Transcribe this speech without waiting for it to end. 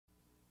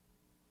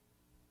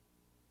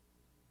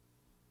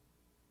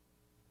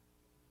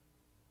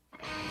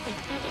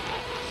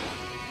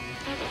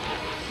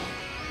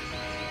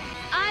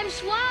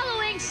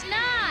swallowing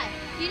snot,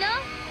 you know?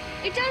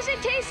 It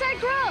doesn't taste like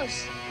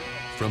gross.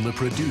 From the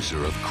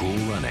producer of Cool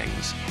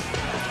Runnings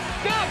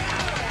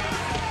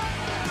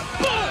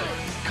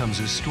comes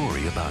a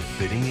story about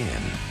fitting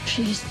in.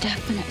 She's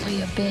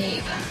definitely a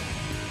babe.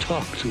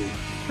 Talk to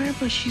her. Where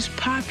was she's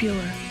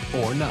popular?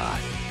 Or not.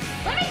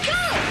 Let me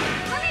go!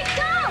 Let me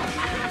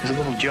go! It's a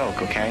little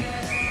joke, okay?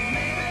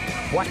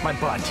 Watch my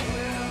butt.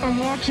 I'm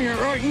watching it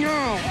right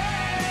now.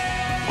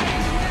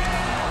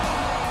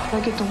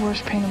 I get the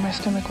worst pain in my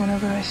stomach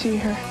whenever I see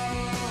her.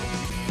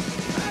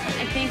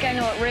 I think I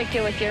know what Rick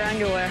did with your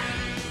underwear.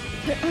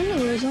 Your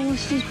underwear is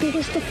almost as big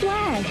as the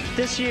flag.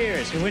 This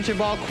year's Winter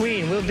Ball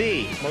Queen will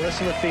be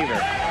Melissa Lefevre.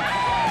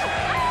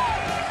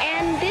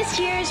 And this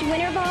year's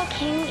Winter Ball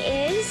King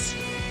is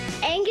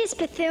Angus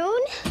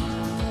Bethune.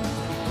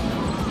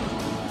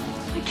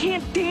 I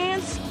can't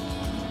dance.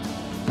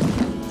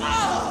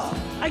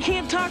 I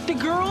can't talk to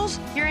girls.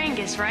 You're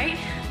Angus, right?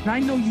 And I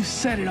know you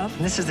set it up,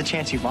 And this is the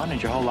chance you've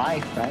wanted your whole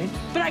life, right?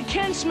 but I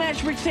can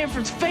smash Rick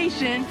Sanford's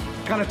face in.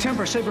 Got a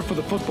temper, save her for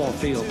the football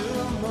field.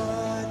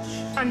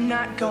 I'm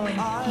not going.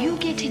 You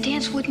get to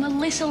dance with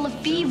Melissa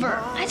Lefevre.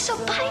 I'd sell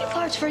body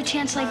parts for a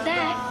chance like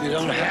that. You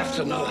don't have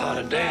to know how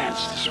to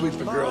dance to sweep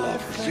a girl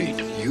off her feet.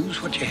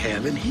 Use what you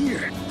have in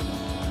here.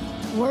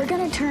 We're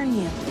gonna turn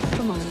you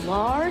from a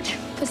large,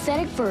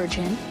 pathetic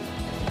virgin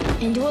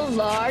into a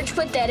large,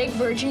 pathetic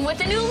virgin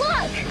with a new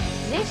look.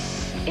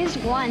 This is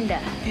Wanda.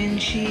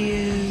 And she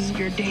is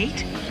your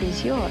date?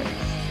 She's yours.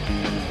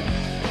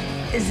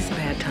 Is this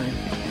bad time?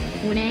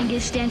 When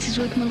Angus dances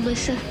with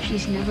Melissa,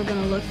 she's never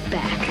gonna look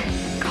back.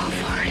 Go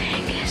for it,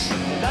 Angus.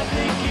 I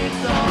think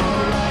it's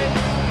alright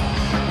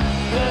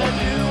that I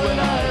do what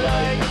I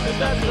like, but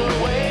that's the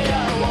way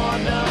I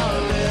wanna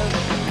live.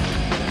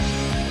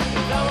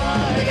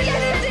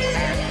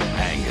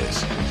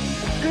 Angus.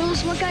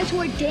 Girls want guys who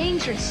are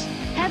dangerous,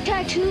 have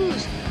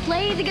tattoos,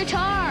 play the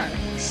guitar.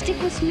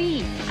 Stick with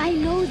me. I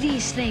know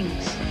these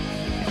things.